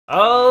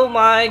Oh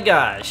my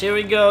gosh, here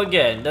we go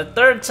again. The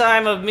third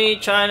time of me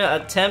trying to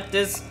attempt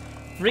this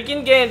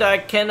freaking game that I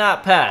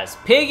cannot pass.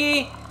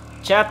 Piggy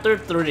Chapter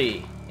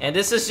 3. And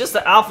this is just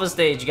the alpha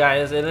stage,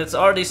 guys, and it's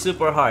already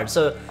super hard.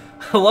 So,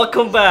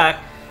 welcome back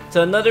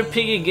to another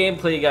Piggy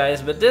gameplay,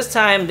 guys. But this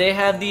time, they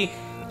have the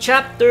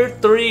Chapter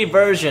 3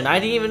 version. I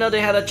didn't even know they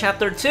had a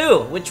Chapter 2,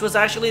 which was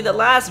actually the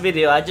last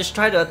video. I just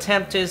tried to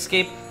attempt to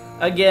escape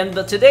again.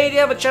 But today, they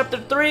have a Chapter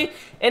 3,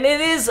 and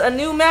it is a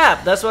new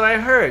map. That's what I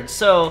heard.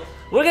 So,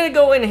 we're gonna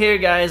go in here,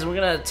 guys. We're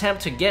gonna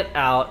attempt to get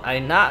out. I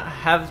not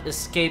have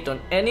escaped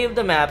on any of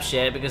the maps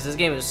yet because this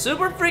game is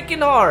super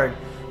freaking hard.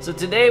 So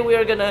today we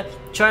are gonna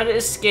try to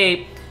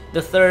escape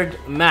the third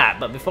map.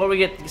 But before we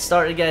get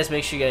started, guys,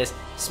 make sure you guys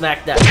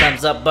smack that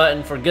thumbs up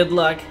button for good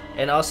luck,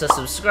 and also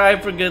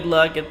subscribe for good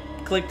luck, and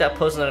click that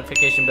post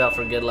notification bell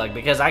for good luck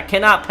because I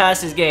cannot pass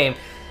this game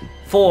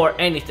for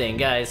anything,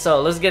 guys.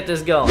 So let's get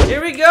this going.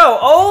 Here we go.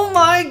 Oh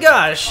my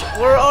gosh,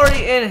 we're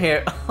already in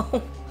here.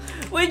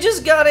 We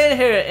just got in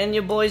here and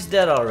your boy's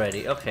dead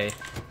already. Okay,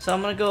 so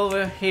I'm gonna go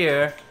over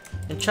here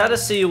and try to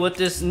see what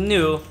this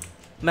new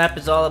map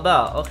is all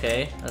about.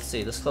 Okay, let's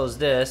see. Let's close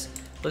this.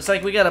 Looks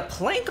like we got a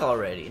plank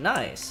already.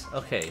 Nice.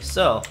 Okay,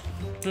 so,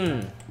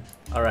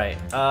 alright.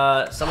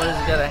 Somebody's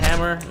got a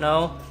hammer?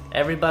 No.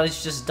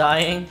 Everybody's just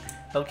dying?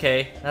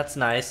 Okay, that's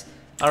nice.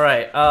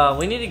 Alright,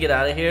 we need to get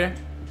out of here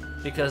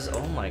because,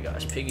 oh my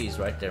gosh, Piggy's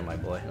right there, my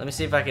boy. Let me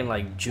see if I can,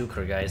 like, juke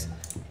her, guys.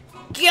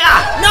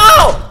 Yeah!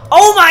 No!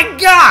 Oh my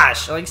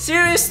gosh! Like,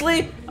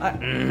 seriously?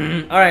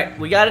 Alright,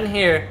 we got in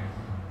here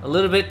a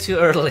little bit too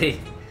early.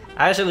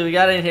 Actually, we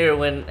got in here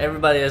when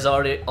everybody is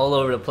already all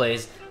over the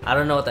place. I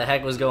don't know what the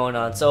heck was going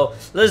on. So,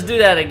 let's do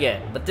that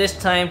again. But this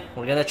time,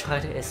 we're gonna try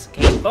to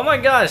escape. Oh my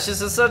gosh,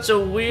 this is such a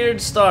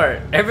weird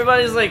start.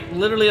 Everybody's like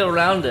literally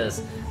around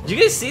us. Did you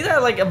guys see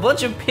that? Like a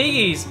bunch of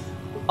piggies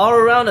all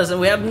around us,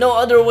 and we have no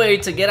other way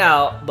to get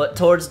out but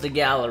towards the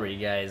gallery,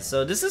 guys.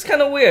 So this is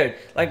kind of weird.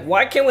 Like,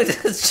 why can't we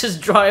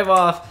just drive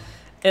off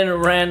and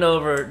ran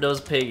over those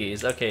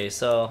piggies? Okay,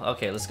 so,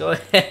 okay, let's go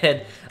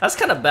ahead. That's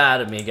kind of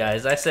bad of me,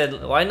 guys. I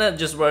said, why not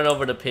just run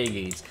over the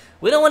piggies?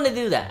 We don't want to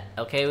do that,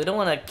 okay? We don't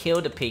want to kill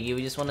the piggy.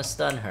 We just want to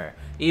stun her,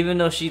 even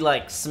though she,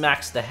 like,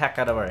 smacks the heck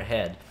out of our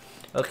head.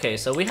 Okay,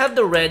 so we have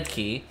the red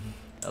key.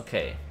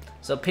 Okay,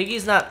 so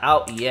Piggy's not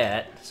out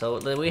yet, so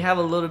we have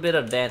a little bit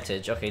of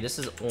advantage. Okay, this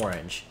is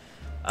orange.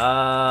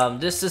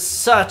 This is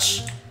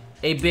such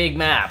a big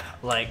map.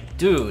 Like,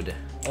 dude,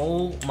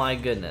 oh my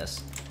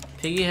goodness.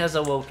 Piggy has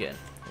awoken.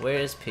 Where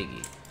is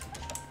Piggy?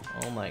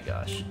 Oh my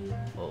gosh.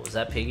 Oh, is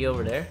that Piggy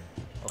over there?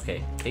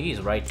 Okay,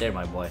 Piggy's right there,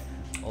 my boy.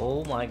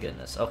 Oh my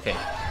goodness. Okay,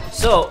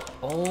 so,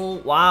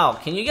 oh wow.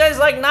 Can you guys,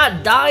 like,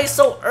 not die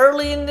so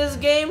early in this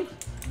game?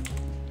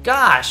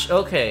 Gosh,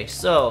 okay,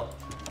 so,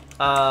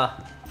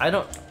 I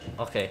don't...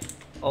 Okay.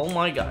 Oh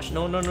my gosh.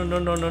 No, no, no, no,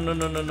 no, no, no,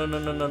 no, no, no, no,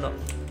 no, no, no.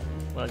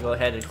 I'm gonna go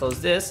ahead and close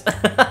this.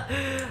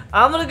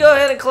 I'm gonna go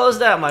ahead and close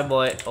that, my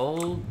boy.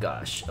 Oh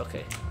gosh.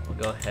 Okay. We'll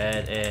go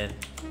ahead and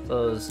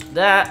close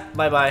that.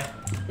 Bye-bye.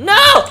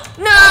 No!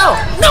 No!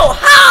 No!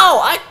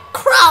 How? I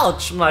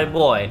crouched, my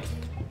boy.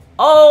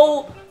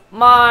 Oh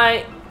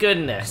my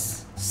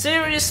goodness.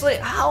 Seriously?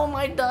 How am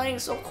I dying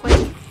so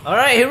quick?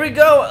 Alright, here we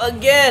go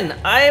again.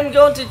 I am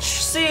going to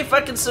see if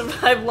I can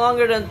survive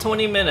longer than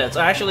 20 minutes.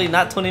 Actually,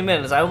 not 20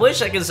 minutes. I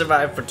wish I could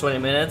survive for 20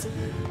 minutes.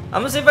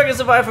 I'm gonna see if I can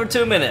survive for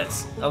 2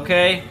 minutes.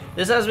 Okay?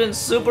 This has been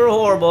super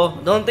horrible.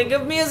 Don't think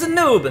of me as a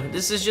noob.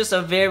 This is just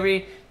a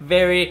very,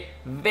 very,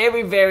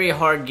 very, very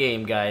hard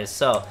game, guys.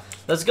 So,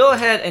 let's go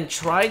ahead and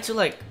try to,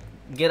 like,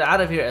 get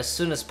out of here as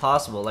soon as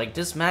possible. Like,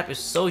 this map is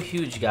so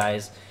huge,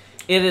 guys.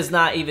 It is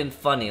not even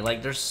funny.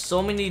 Like, there's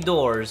so many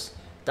doors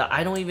that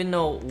I don't even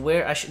know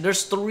where I should.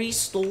 There's 3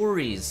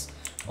 stories.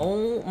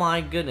 Oh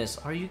my goodness,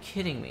 are you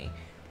kidding me?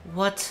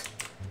 What?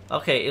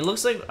 Okay, it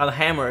looks like a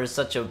hammer is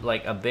such a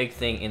a big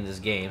thing in this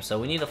game, so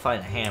we need to find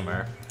a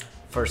hammer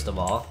first of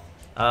all.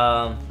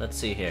 Let's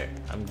see here.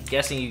 I'm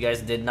guessing you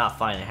guys did not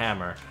find a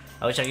hammer.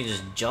 I wish I could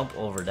just jump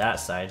over that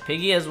side.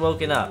 Piggy has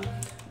woken up,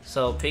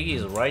 so Piggy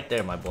is right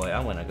there, my boy.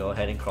 I'm gonna go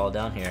ahead and crawl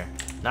down here.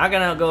 Not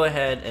gonna go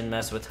ahead and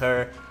mess with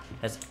her.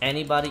 Has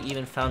anybody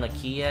even found a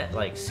key yet?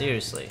 Like,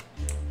 seriously.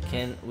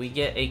 Can we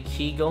get a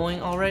key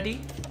going already?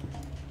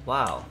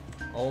 Wow.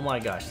 Oh my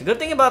gosh. The good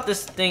thing about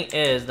this thing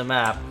is, the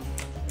map,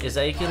 is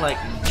that you can, like,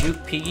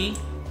 juke Piggy.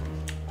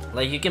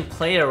 Like, you can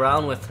play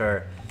around with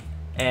her.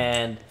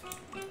 And,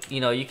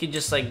 you know, you can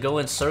just, like, go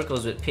in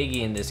circles with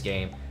Piggy in this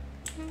game.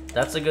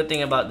 That's the good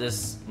thing about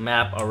this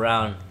map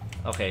around.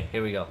 Okay,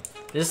 here we go.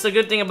 This is the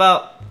good thing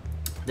about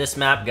this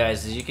map,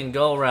 guys, is you can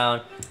go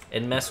around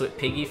and mess with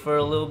Piggy for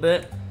a little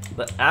bit.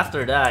 But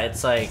after that,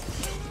 it's like,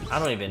 I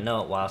don't even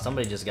know. Wow,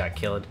 somebody just got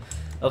killed.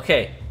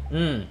 Okay,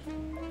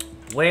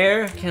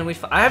 where can we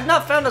I have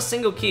not found a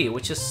single key,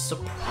 which is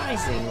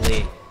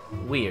surprisingly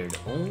weird.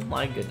 Oh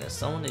my goodness,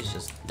 someone is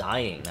just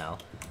dying now.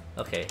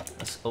 Okay,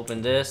 let's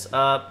open this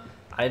up.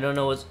 I don't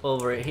know what's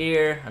over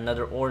here.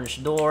 Another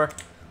orange door.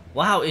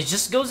 Wow, it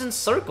just goes in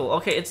circle.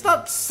 Okay, it's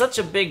not such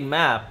a big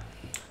map,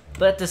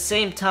 but at the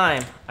same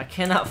time, I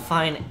cannot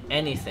find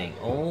anything.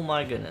 Oh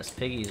my goodness,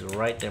 Piggy's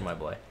right there, my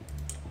boy.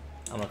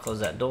 I'm gonna close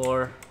that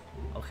door.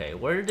 Okay,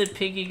 where did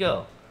Piggy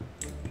go?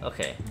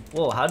 Okay.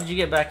 Whoa, how did you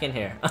get back in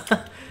here?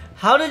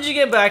 How did you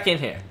get back in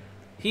here?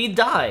 He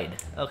died.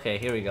 Okay,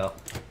 here we go.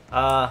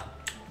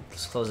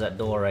 Let's close that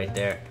door right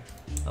there.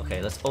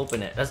 Okay, let's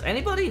open it. Does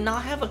anybody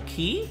not have a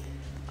key?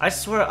 I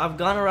swear I've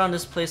gone around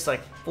this place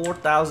like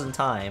 4,000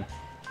 times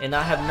and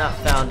I have not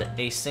found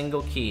a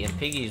single key, and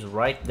Piggy's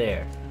right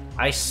there.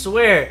 I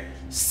swear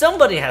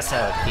somebody has to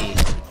have a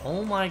key.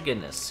 Oh my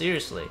goodness,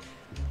 seriously.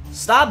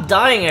 Stop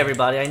dying,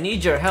 everybody. I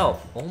need your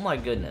help. Oh my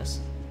goodness.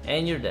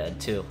 And you're dead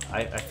too.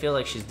 I feel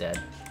like she's dead.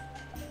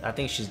 I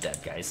think she's dead,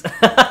 guys.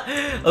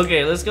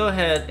 Okay, let's go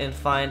ahead and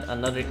find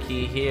another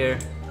key here.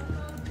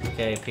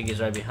 Okay,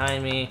 Piggy's right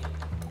behind me.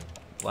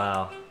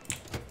 Wow.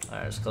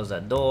 Alright, let's close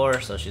that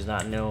door so she's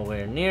not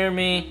nowhere near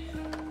me.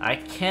 I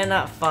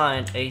cannot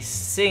find a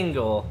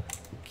single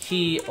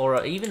key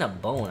or even a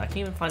bone. I can't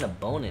even find a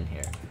bone in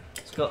here.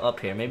 Let's go up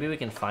here. Maybe we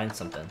can find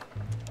something.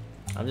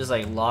 I'm just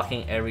like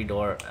locking every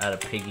door out of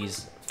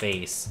Piggy's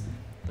face,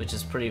 which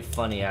is pretty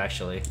funny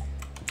actually.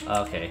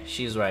 Okay,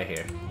 she's right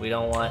here. We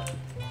don't want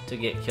to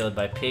get killed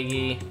by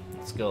Piggy.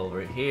 Let's go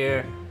over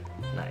here.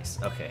 Nice.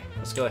 Okay,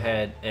 let's go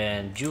ahead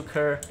and juke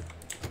her.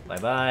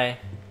 Bye-bye.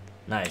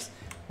 Nice.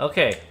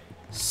 Okay,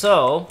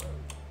 so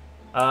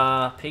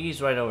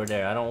Piggy's right over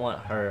there. I don't want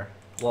her.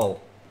 Whoa,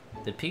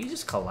 did Piggy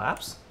just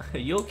collapse?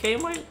 You okay,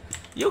 Mike?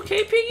 You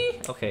okay,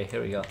 Piggy? Okay,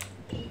 here we go.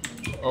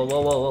 Oh,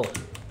 whoa, whoa, whoa.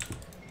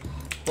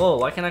 Whoa,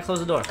 why can't I close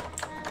the door?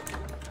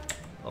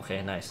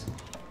 Okay, nice.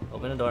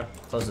 Open the door,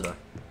 close the door.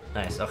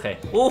 Nice, okay.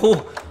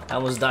 Ooh, I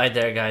almost died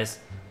there, guys.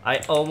 I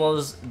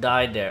almost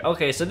died there.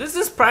 Okay, so this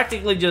is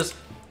practically just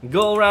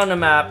go around the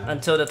map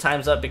until the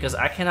time's up because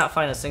I cannot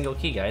find a single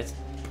key, guys.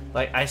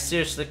 Like, I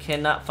seriously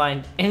cannot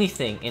find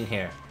anything in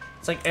here.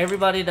 It's like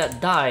everybody that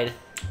died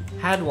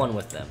had one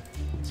with them.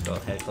 Let's go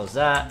ahead and close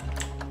that.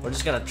 We're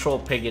just gonna troll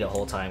Piggy the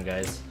whole time,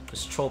 guys.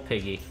 Just troll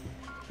Piggy.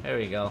 There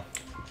we go.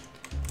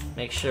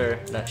 Make sure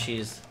that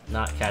she's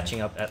not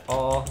catching up at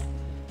all.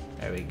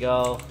 There we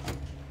go.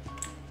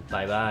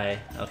 Bye-bye.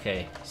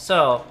 Okay,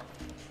 so...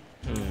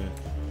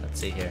 let's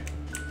see here.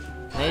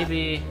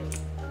 Maybe...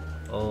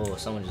 Oh,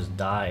 someone just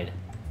died.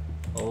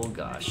 Oh,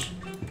 gosh.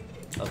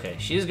 Okay,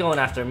 she's going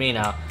after me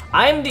now.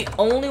 I'm the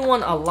only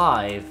one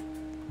alive,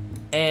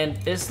 and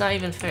it's not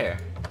even fair.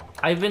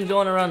 I've been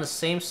going around the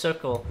same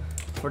circle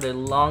for the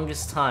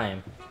longest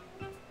time,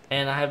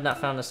 and I have not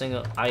found a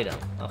single item.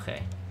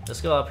 Okay,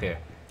 let's go up here.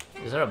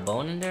 Is there a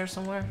bone in there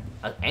somewhere?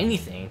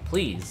 Anything,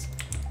 please.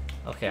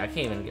 Okay, I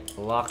can't even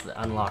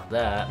unlock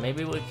that.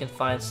 Maybe we can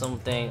find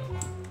something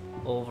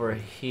over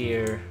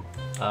here.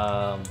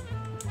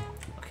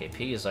 Okay,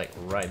 Piggy is like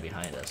right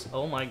behind us.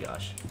 Oh my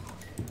gosh.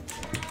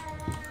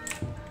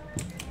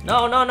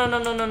 No, no, no, no,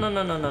 no, no, no,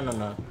 no, no, no, no,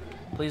 no.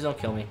 Please don't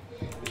kill me.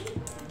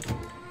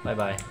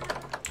 Bye-bye.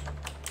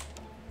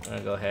 I'm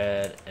gonna go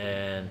ahead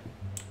and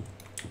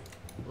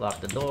lock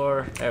the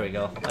door. There we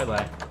go.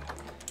 Bye-bye.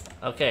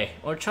 Okay,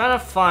 we're trying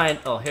to find...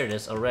 Oh, here it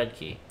is, a red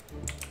key.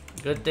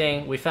 Good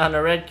thing we found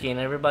a red key and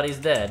everybody's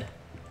dead.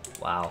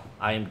 Wow,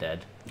 I am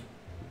dead.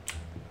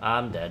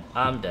 I'm dead.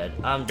 I'm dead.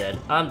 I'm dead.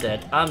 I'm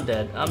dead. I'm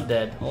dead. I'm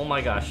dead. Oh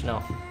my gosh,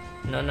 no.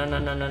 No, no, no,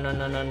 no, no, no,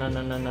 no, no, no,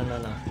 no, no, no, no,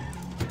 no.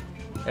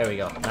 There we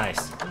go.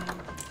 Nice.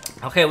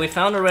 Okay, we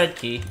found a red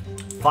key.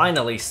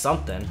 Finally,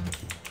 something.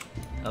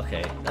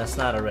 Okay, that's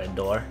not a red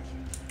door.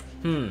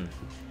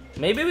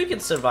 Maybe we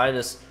could survive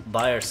this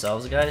by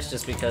ourselves, guys,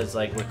 just because,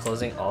 like, we're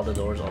closing all the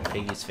doors on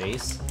Piggy's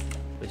face,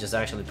 which is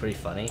actually pretty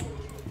funny.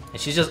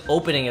 And she's just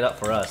opening it up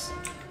for us.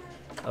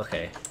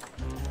 Okay.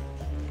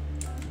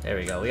 There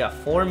we go. We got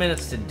 4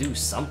 minutes to do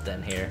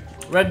something here.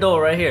 Red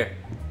door right here.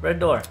 Red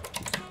door.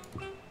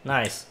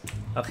 Nice.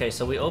 Okay,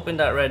 so we opened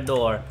that red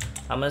door.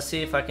 I'm gonna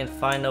see if I can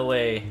find a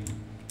way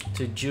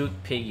to juke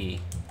Piggy.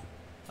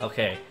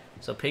 Okay,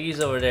 so Piggy's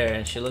over there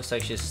and she looks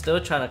like she's still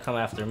trying to come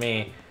after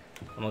me.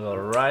 I'm gonna go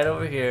right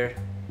over here,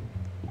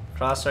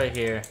 cross right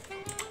here,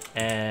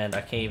 and I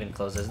can't even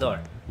close this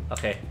door.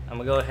 Okay, I'm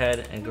gonna go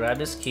ahead and grab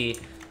this key.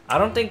 I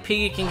don't think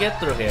Piggy can get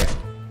through here.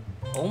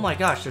 Oh my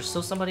gosh, there's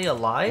still somebody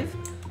alive?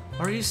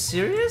 Are you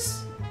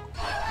serious?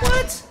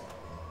 What?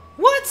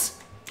 What?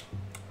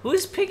 Who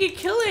is Piggy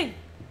killing?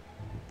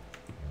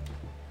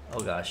 Oh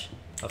gosh.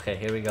 Okay,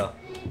 here we go.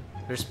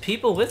 There's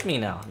people with me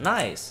now.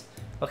 Nice.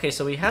 Okay,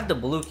 so we have the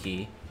blue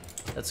key.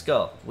 Let's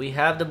go. We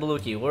have the blue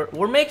key.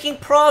 We're making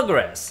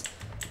progress.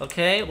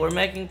 Okay, we're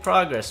making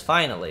progress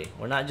finally.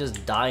 We're not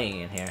just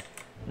dying in here.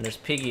 And there's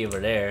Piggy over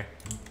there.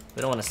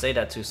 We don't want to say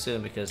that too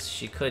soon because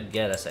she could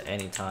get us at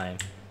any time.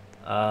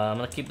 I'm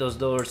gonna keep those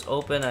doors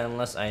open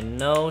unless I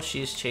know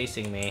she's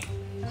chasing me.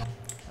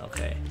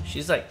 Okay,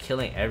 she's like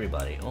killing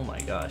everybody. Oh my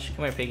gosh.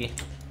 Come here, Piggy.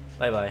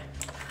 Bye-bye.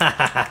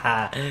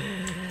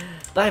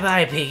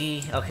 Bye-bye,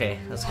 Piggy. Okay,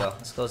 let's go.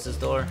 Let's close this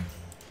door.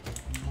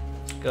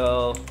 Let's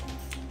go.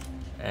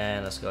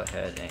 And let's go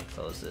ahead and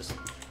close this.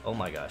 Oh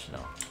my gosh, no.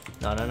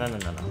 No, no, no, no,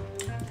 no, no.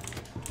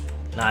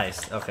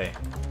 Nice. Okay.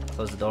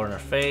 Close the door in her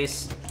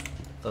face.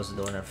 Close the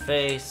door in her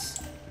face.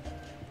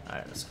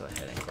 Alright, let's go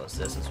ahead and close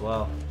this as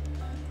well.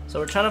 So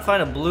we're trying to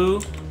find a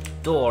blue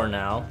door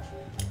now.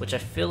 which I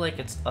feel like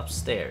it's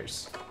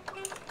upstairs.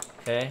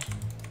 Okay.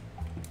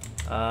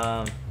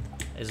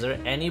 Is there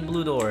any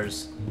blue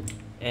doors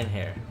in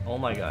here? Oh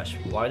my gosh.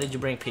 Why did you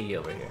bring Piggy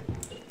over here?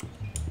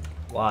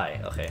 Why?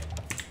 Okay.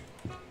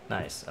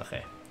 Nice.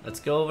 Okay. Let's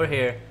go over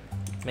here.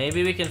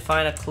 Maybe we can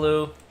find a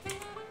clue.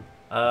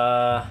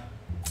 Wow.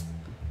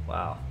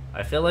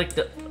 I feel like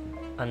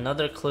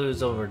another clue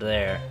is over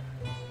there.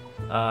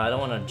 I don't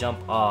want to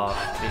jump off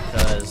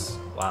because,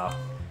 wow.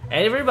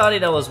 Everybody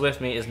that was with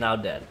me is now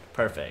dead.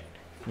 Perfect.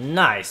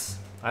 Nice.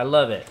 I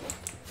love it.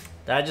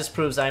 That just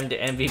proves I'm the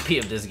MVP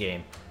of this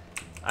game.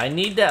 I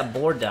need that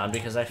board down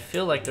because I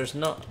feel like there's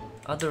no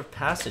other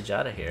passage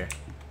out of here.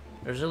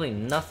 There's really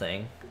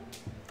nothing.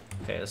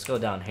 Okay, let's go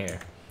down here.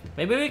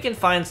 Maybe we can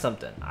find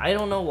something. I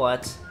don't know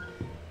what.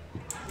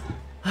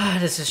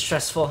 This is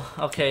stressful.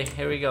 Okay,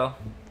 here we go.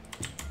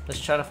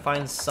 Let's try to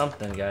find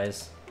something,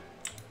 guys.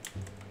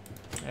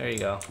 There you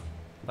go.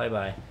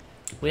 Bye-bye.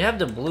 We have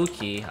the blue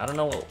key. I don't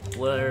know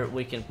where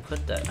we can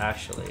put that,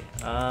 actually.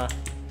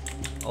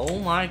 Oh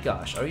my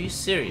gosh. Are you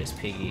serious,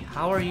 Piggy?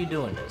 How are you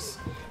doing this?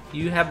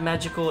 You have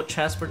magical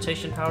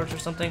transportation powers or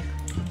something?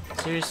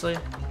 Seriously?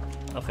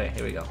 Okay,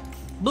 here we go.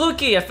 Blue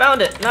key! I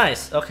found it!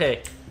 Nice!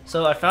 Okay,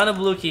 so I found a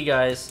blue key,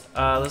 guys.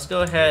 Let's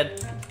go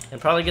ahead and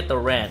probably get the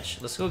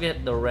wrench. Let's go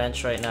get the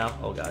wrench right now.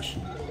 Oh gosh.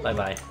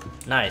 Bye-bye.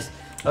 Nice.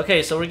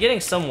 Okay, so we're getting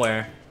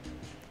somewhere.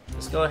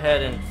 Let's go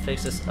ahead and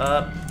fix this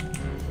up.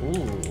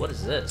 Ooh, what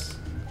is this?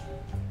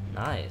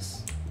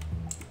 Nice.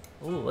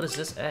 Ooh, what is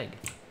this egg?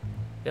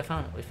 We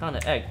found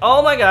an egg.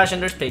 Oh my gosh,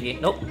 and there's Piggy.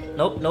 Nope.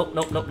 Nope, nope,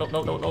 nope, nope, nope,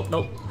 nope, nope, nope,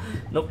 nope.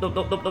 Nope, nope,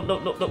 nope, nope, nope,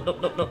 nope, nope, nope,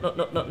 nope, nope, nope,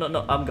 nope, nope, nope,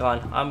 nope. I'm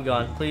gone. I'm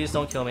gone. Please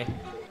don't kill me.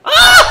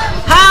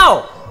 Ah!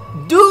 How?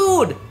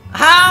 Dude!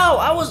 How?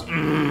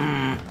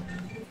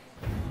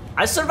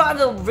 I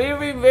survived a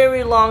very,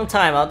 very long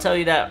time. I'll tell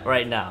you that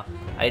right now.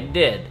 I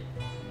did.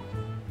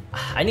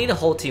 I need a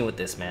whole team with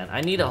this, man.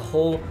 I need a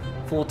whole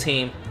full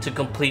team to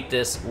complete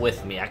this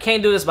with me. I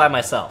can't do this by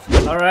myself.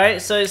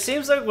 Alright, so it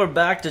seems like we're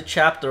back to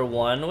chapter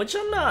 1, which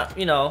I'm not,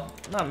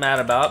 not mad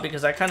about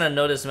because I kind of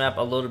know this map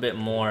a little bit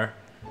more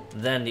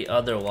than the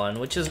other one,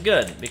 which is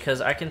good because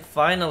I can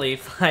finally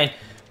find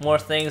more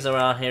things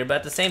around here. But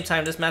at the same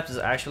time, this map is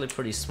actually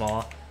pretty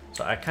small,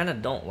 so I kind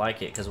of don't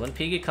like it because when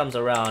Piggy comes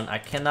around, I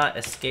cannot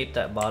escape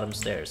that bottom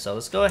stairs. So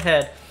let's go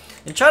ahead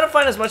and try to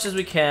find as much as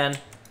we can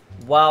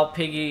while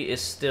Piggy is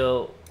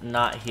still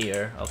not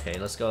here. Okay,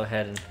 let's go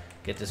ahead and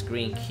get this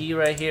green key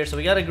right here. So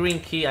we got a green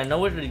key. I know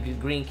where the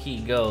green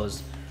key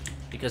goes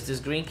because this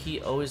green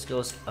key always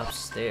goes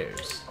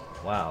upstairs.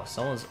 Wow,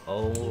 someone's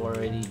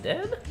already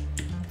dead?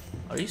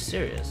 Are you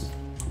serious?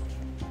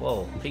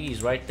 Whoa,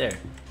 Piggy's right there.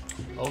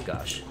 Oh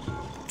gosh.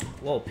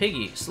 Whoa,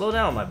 Piggy, slow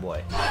down, my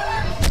boy.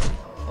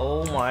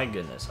 Oh my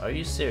goodness, are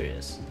you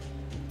serious?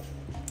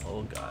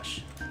 Oh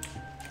gosh.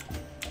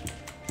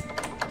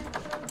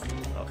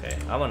 Okay,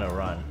 I'm gonna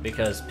run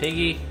because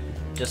Piggy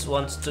just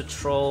wants to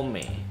troll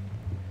me.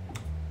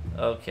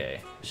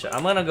 Okay, so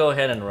I'm gonna go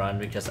ahead and run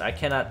because I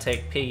cannot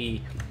take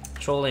Piggy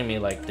trolling me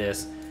like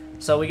this.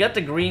 So we got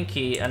the green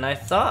key and I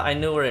thought I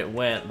knew where it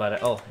went,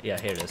 but oh yeah,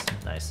 here it is.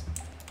 Nice.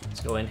 Let's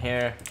go in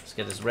here. Let's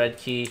get this red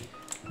key.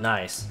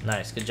 Nice,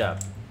 nice, good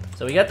job.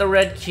 So we got the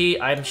red key.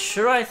 I'm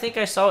sure I think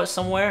I saw it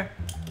somewhere.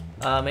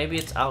 Maybe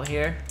it's out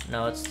here.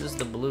 No, it's just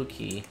the blue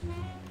key.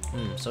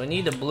 So we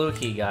need the blue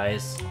key,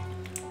 guys.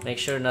 Make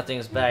sure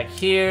nothing's back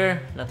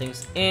here.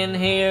 Nothing's in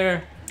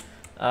here.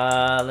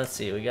 Let's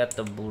see. We got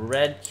the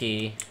red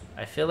key.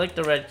 I feel like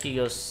the red key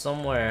goes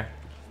somewhere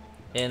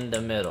in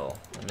the middle.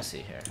 Let me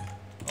see here.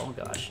 Oh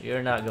gosh,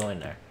 you're not going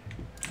there.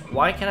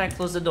 Why can't I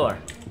close the door?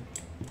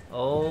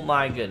 Oh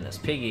my goodness.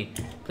 Piggy,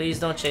 please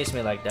don't chase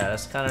me like that.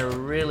 That's kind of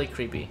really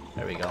creepy.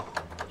 There we go.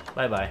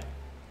 Bye-bye.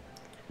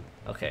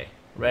 Okay.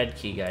 Red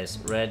key, guys.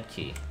 Red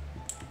key.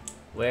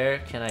 Where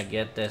can I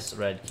get this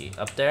red key?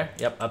 Up there?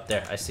 Yep, up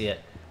there. I see it.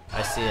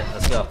 I see it.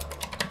 Let's go.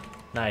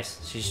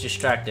 Nice. She's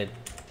distracted.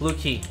 Blue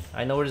key.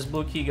 I know where this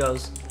blue key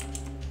goes.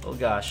 Oh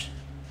gosh.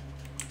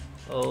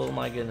 Oh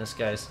my goodness,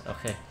 guys.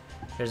 Okay.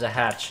 Here's a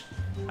hatch.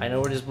 I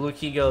know where this blue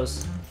key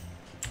goes.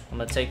 I'm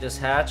gonna take this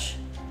hatch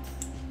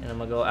and I'm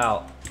gonna go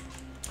out.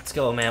 Let's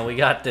go, man. We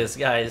got this,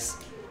 guys.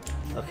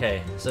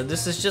 Okay. So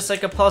this is just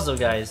like a puzzle,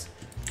 guys.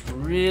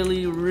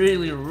 Really,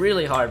 really,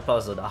 really hard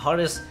puzzle. The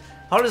hardest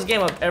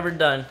game I've ever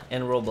done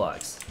in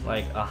Roblox.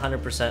 Like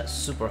 100%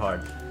 super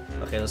hard.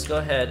 Okay, let's go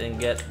ahead and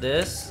get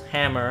this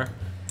hammer.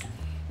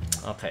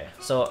 Okay,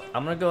 so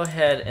I'm gonna go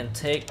ahead and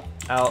take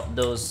out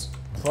those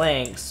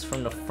planks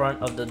from the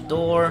front of the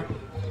door.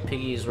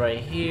 Piggy's right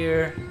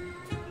here.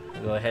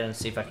 I'll go ahead and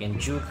see if I can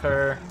juke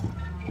her.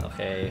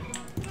 Okay,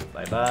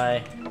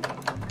 bye-bye.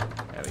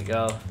 There we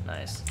go,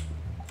 nice.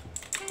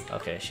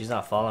 Okay, she's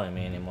not following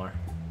me anymore.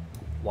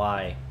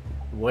 Why?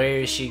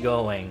 Where is she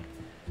going?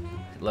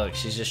 Look,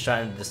 she's just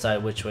trying to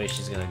decide which way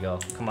she's gonna go.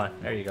 Come on,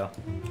 there you go.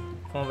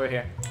 Come over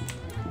here.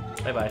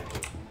 Bye-bye.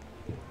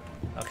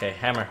 Okay,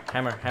 hammer,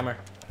 hammer, hammer.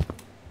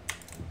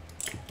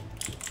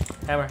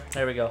 Hammer,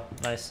 there we go.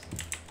 Nice.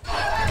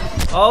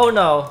 Oh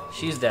no,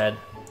 she's dead.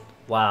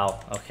 Wow,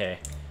 okay.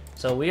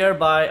 So we are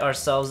by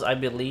ourselves, I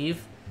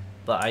believe.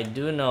 but I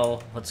do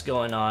know what's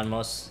going on,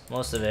 most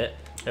of it.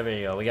 There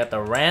we go. We got the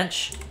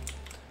ranch.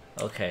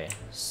 Okay,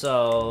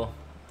 so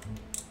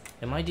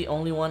am I the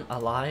only one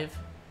alive?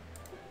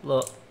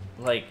 Look,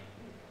 like,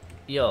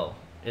 yo,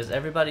 is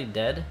everybody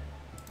dead?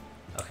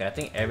 Okay, I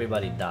think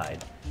everybody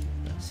died.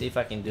 Let's see if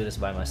I can do this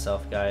by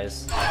myself,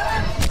 guys.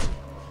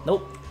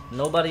 Nope,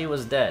 nobody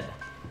was dead.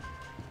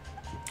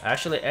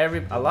 Actually,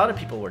 a lot of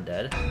people were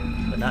dead,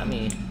 but not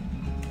me.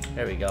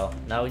 There we go.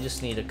 Now we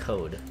just need a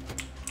code.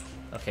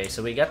 Okay,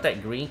 so we got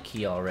that green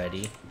key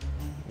already.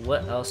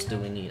 What else do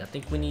we need? I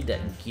think we need that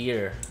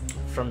gear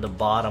from the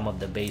bottom of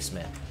the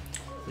basement,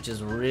 which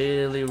is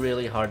really,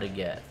 really hard to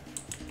get.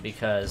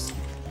 Because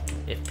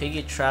if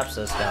Piggy traps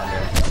us down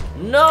there...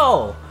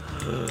 No!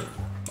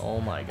 Oh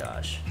my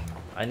gosh.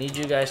 I need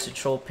you guys to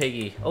troll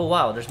Piggy. Oh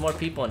wow, there's more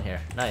people in here.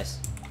 Nice.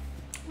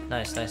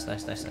 Nice, nice,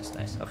 nice, nice, nice,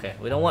 nice. Okay,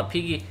 we don't want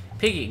Piggy.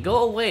 Piggy,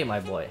 go away, my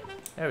boy.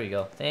 There we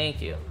go.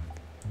 Thank you.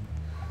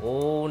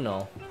 Oh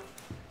no.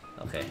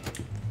 Okay.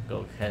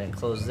 Go ahead and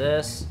close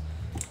this.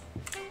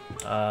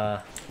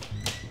 Wow.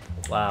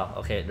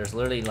 Okay, there's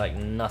literally like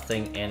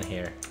nothing in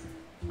here.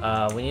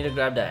 We need to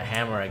grab that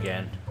hammer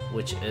again,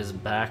 which is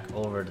back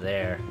over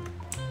there.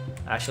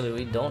 Actually,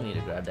 we don't need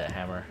to grab that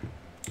hammer.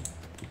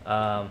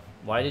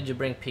 Why did you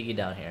bring Piggy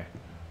down here?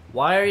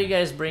 Why are you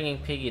guys bringing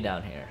Piggy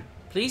down here?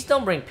 Please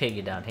don't bring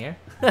Piggy down here.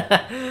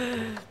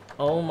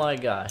 Oh my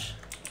gosh.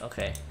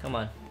 Okay, come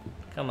on.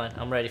 Come on,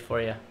 I'm ready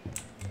for you.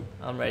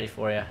 I'm ready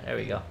for you. There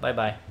we go.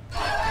 Bye-bye.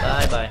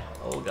 Bye-bye.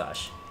 Oh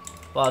gosh.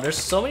 Wow, there's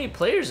so many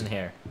players in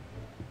here.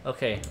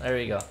 Okay, there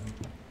we go.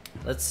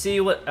 Let's see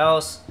what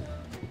else.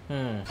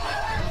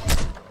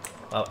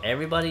 Wow,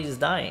 everybody's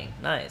dying.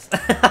 Nice.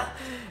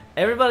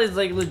 Everybody's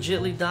like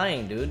legitly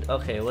dying, dude.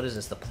 Okay, what is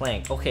this? The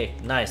plank. Okay,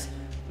 nice.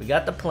 We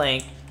got the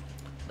plank.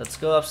 Let's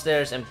go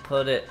upstairs and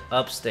put it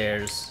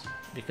upstairs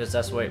because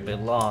that's where it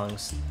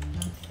belongs.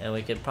 And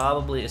we could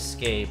probably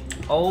escape.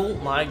 Oh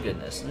my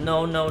goodness.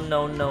 No, no,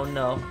 no, no,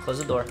 no. Close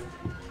the door.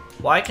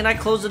 Why can I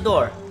close the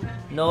door?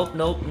 Nope,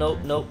 nope, nope,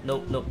 nope,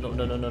 nope, nope, nope,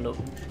 no, no, no, no.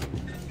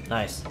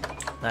 Nice.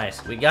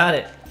 Nice. We got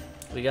it.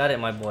 We got it,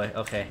 my boy.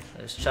 Okay,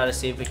 let's try to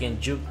see if we can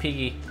juke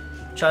Piggy.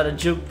 Try to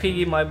juke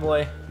Piggy, my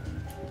boy.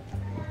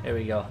 There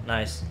we go.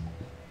 Nice.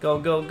 Go,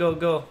 go, go,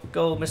 go.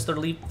 Go, Mr.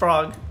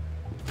 Leapfrog.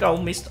 Go,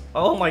 Mr.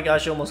 Oh my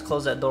gosh, you almost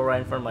closed that door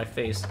right in front of my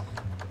face.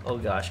 Oh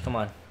gosh, come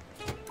on.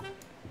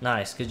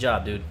 Nice. Good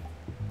job, dude.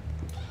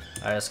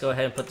 Alright, let's go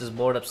ahead and put this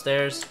board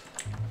upstairs.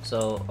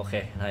 So,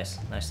 okay. Nice.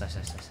 Nice, nice,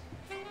 nice, nice.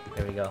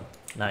 There we go.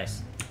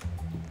 Nice.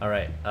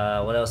 Alright,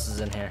 what else is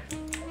in here?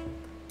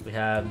 We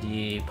have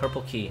the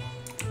purple key.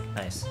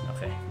 Nice.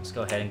 Okay, let's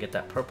go ahead and get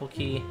that purple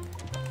key.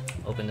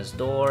 Open this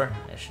door.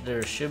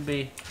 There should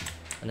be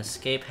an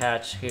escape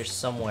hatch here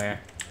somewhere.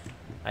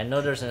 I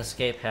know there's an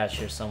escape hatch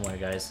here somewhere,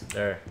 guys.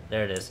 There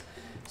it is.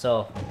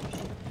 So,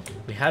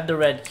 we have the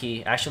red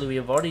key. Actually, we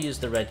have already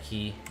used the red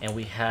key, and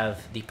we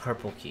have the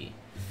purple key.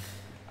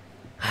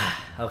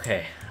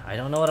 Okay, I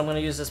don't know what I'm gonna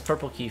use this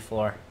purple key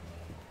for,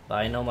 but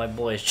I know my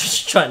boy is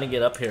just trying to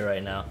get up here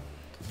right now.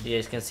 You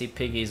guys can see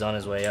Piggy's on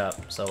his way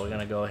up, so we're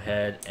gonna go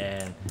ahead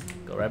and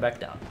go right back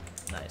down.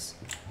 Nice.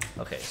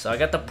 Okay, so I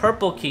got the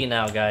purple key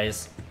now,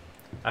 guys.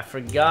 I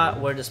forgot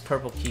where this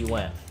purple key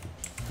went.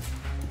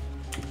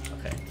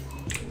 Okay.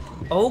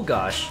 Oh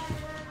gosh.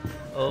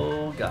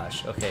 Oh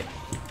gosh. Okay.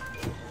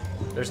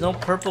 There's no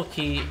purple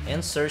key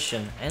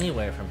insertion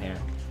anywhere from here.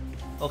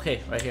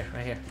 Okay, right here,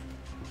 right here.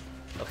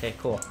 Okay,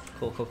 cool.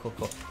 Cool, cool, cool,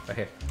 cool. Right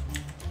here.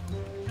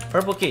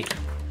 Purple key.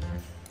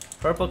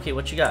 Purple key,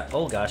 what you got?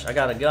 Oh gosh, I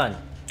got a gun.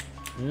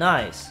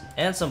 Nice.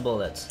 And some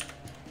bullets.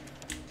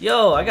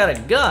 Yo, I got a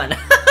gun.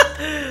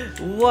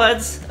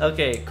 What?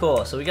 Okay,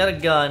 cool. So we got a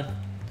gun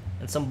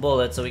and some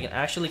bullets, so we can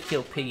actually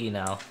kill Piggy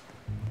now.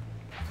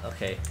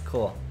 Okay,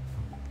 cool.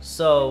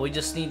 So we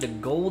just need the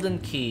golden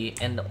key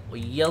and the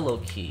yellow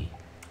key.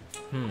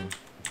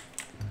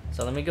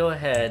 So let me go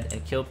ahead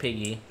and kill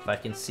Piggy if I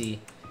can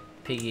see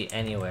Piggy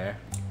anywhere.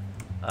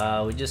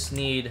 We just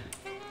need...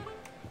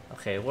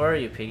 Okay, where are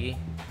you, Piggy?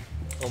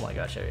 Oh my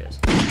gosh, there he is.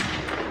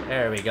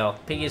 There we go.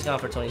 Piggy's gone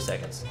for 20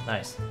 seconds.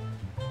 Nice.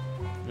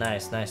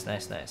 Nice, nice,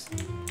 nice, nice.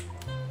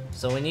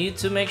 So we need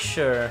to make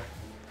sure...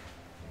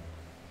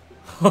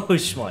 Oh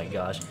my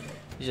gosh.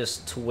 He's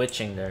just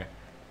twitching there.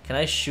 Can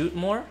I shoot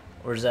more?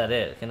 Or is that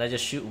it? Can I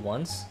just shoot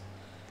once?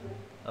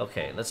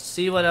 Okay, let's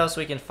see what else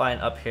we can find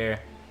up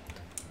here.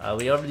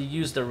 We already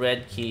used the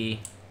red key.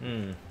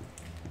 I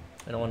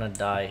don't want to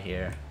die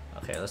here.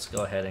 Okay, let's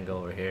go ahead and go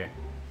over here.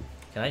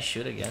 Can I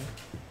shoot again?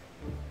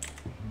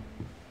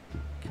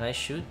 Can I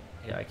shoot?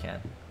 Yeah, I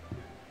can.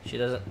 She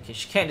doesn't.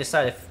 She can't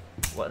decide if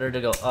whether to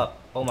go up.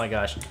 Oh my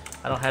gosh,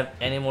 I don't have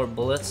any more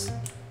bullets.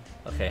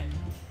 Okay,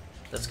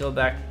 let's go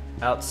back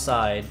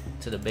outside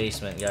to the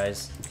basement,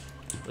 guys.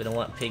 We don't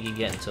want Piggy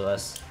getting to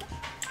us.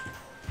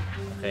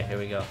 Okay, here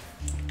we go.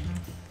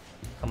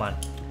 Come on.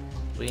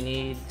 We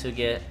need to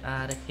get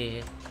out of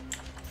here.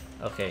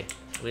 Okay,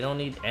 we don't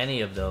need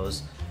any of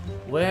those.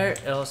 Where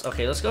else?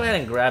 Okay, let's go ahead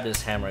and grab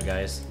this hammer,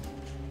 guys.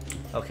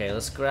 Okay,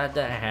 let's grab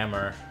that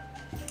hammer.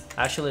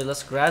 Actually,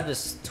 let's grab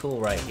this tool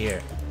right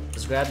here.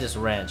 Let's grab this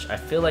wrench. I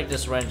feel like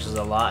this wrench is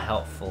a lot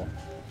helpful.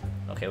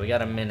 Okay, we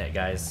got a minute,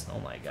 guys. Oh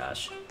my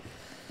gosh.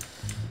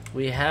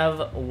 We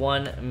have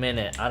 1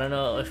 minute. I don't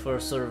know if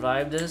we'll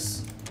survive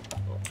this.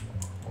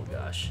 Oh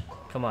gosh.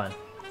 Come on.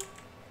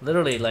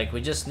 Literally, like, we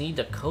just need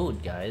the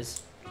code,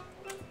 guys.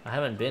 I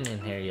haven't been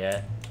in here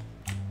yet.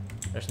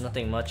 There's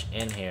nothing much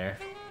in here.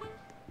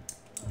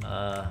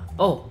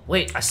 Oh,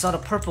 wait, I saw the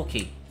purple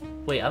key.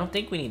 Wait, I don't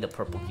think we need the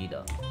purple key,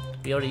 though.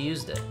 We already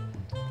used it.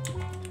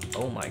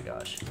 Oh my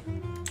gosh.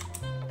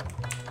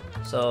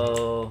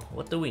 So,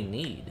 what do we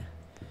need?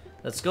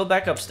 Let's go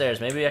back upstairs.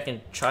 Maybe I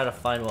can try to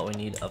find what we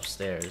need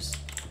upstairs.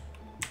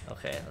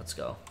 Okay, let's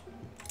go.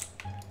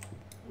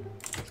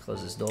 Let's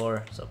close this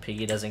door so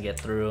Piggy doesn't get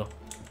through.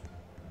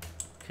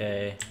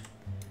 Okay.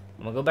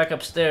 I'm gonna go back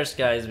upstairs,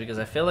 guys, because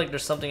I feel like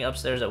there's something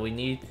upstairs that we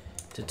need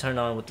to turn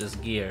on with this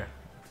gear.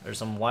 There's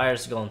some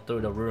wires going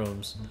through the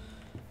rooms.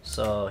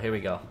 So, here we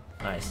go.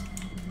 Nice.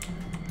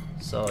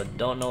 So,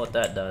 don't know what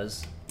that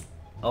does.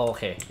 Oh,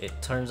 okay.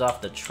 It turns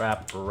off the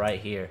trap right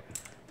here.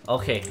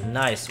 Okay,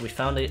 nice. We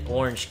found the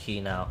orange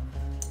key now.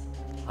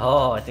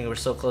 Oh, I think we're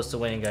so close to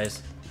winning,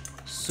 guys.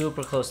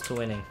 Super close to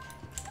winning.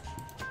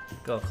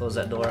 Go, close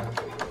that door.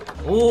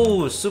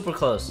 Ooh, super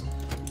close.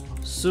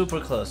 Super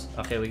close.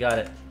 Okay, we got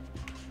it.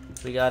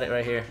 We got it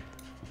right here.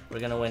 We're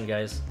gonna win,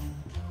 guys.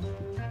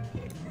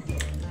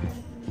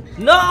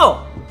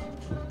 No!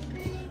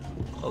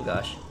 Oh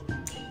gosh.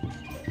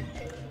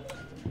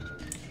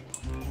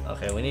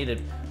 Okay, we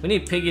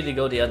need Piggy to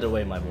go the other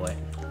way, my boy.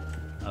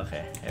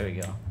 Okay, here we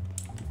go.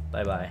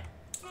 Bye-bye.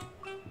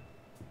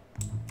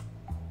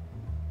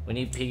 We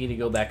need Piggy to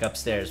go back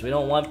upstairs. We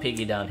don't want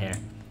Piggy down here.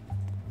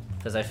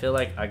 Because I feel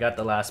like I got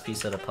the last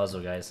piece of the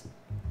puzzle, guys.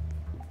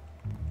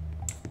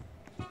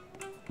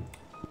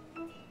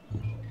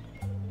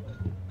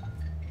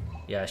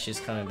 Yeah, she's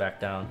coming back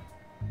down.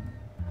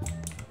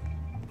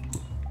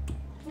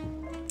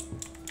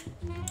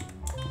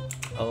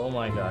 Oh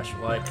my gosh,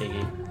 why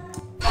Piggy?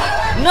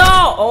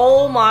 No!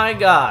 Oh my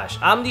gosh,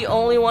 I'm the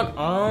only one.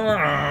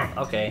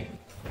 Okay.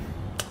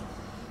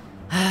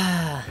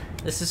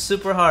 This is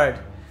super hard.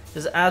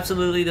 This is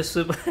absolutely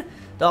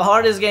the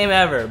hardest game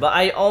ever, but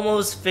I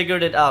almost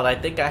figured it out. I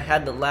think I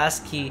had the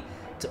last key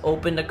to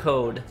open the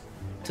code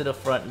to the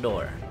front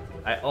door.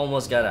 I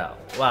almost got out.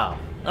 Wow.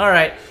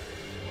 Alright,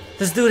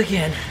 let's do it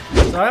again.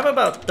 So I have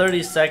about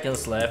 30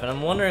 seconds left, and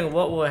I'm wondering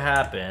what will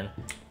happen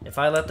if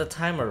I let the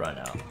timer run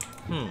out.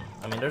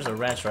 I mean, there's a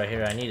wrench right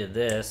here. I needed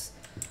this.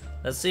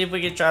 Let's see if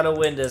we can try to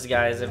win this,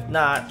 guys. If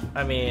not,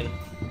 I mean,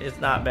 it's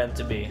not meant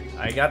to be.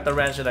 I got the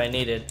wrench that I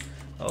needed.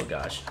 Oh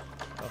gosh.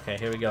 Okay,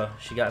 here we go.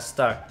 She got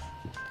stuck.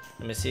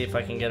 Let me see if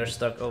I can get her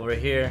stuck over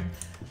here.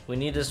 We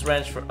need this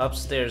wrench for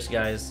upstairs,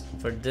 guys.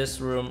 For this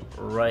room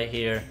right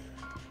here.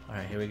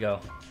 Alright, here we go.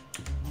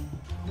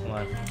 Come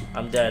on.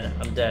 I'm dead.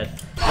 I'm dead.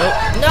 Nope.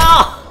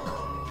 No!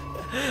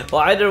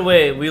 Well, either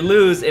way, we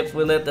lose if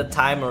we let the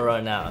timer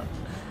run out.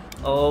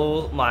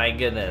 Oh my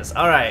goodness.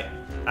 Alright.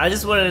 I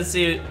just wanted to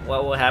see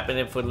what will happen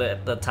if we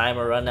let the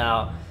timer run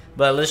out.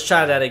 But let's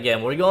try that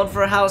again. We're going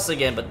for a house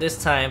again, but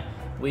this time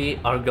we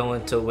are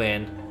going to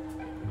win.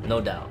 No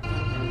doubt.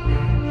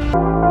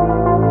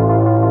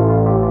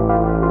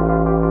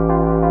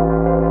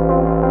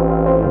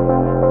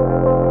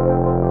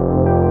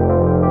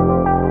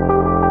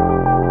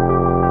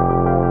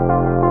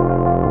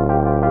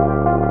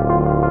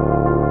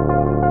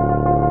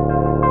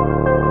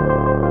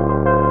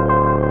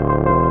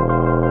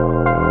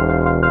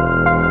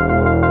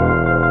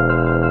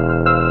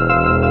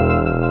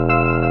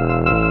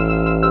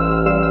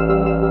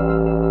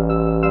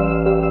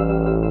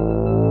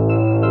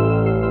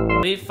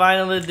 We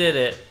finally did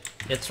it.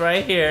 It's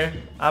right here.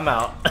 I'm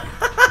out.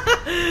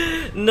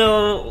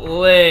 No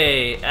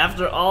way.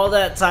 After all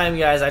that time,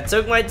 guys, I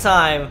took my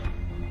time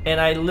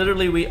and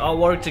we all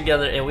worked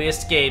together and we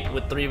escaped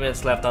with 3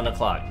 minutes left on the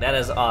clock. That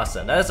is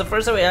awesome. That is the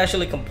first time we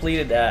actually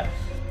completed that.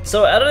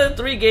 So out of the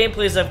 3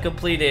 gameplays I've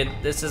completed,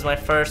 this is my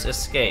first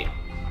escape.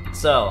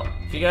 So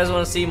if you guys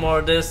want to see more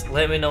of this,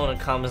 let me know in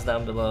the comments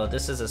down below.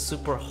 This is a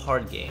super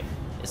hard game.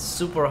 It's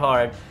super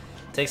hard.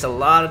 Takes a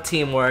lot of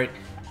teamwork.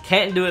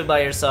 Can't do it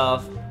by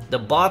yourself. The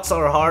bots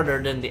are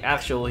harder than the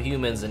actual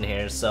humans in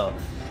here. So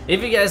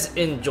if you guys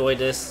enjoyed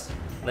this,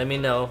 let me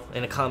know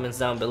in the comments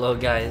down below,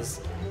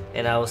 guys,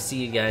 and I will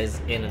see you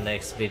guys in the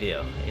next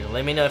video.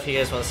 Let me know if you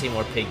guys want to see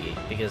more Piggy,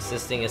 because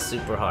this thing is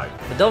super hard.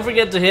 But don't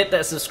forget to hit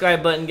that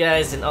subscribe button,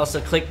 guys, and also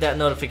click that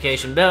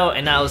notification bell,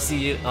 and I will see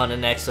you on the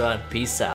next one. Peace out.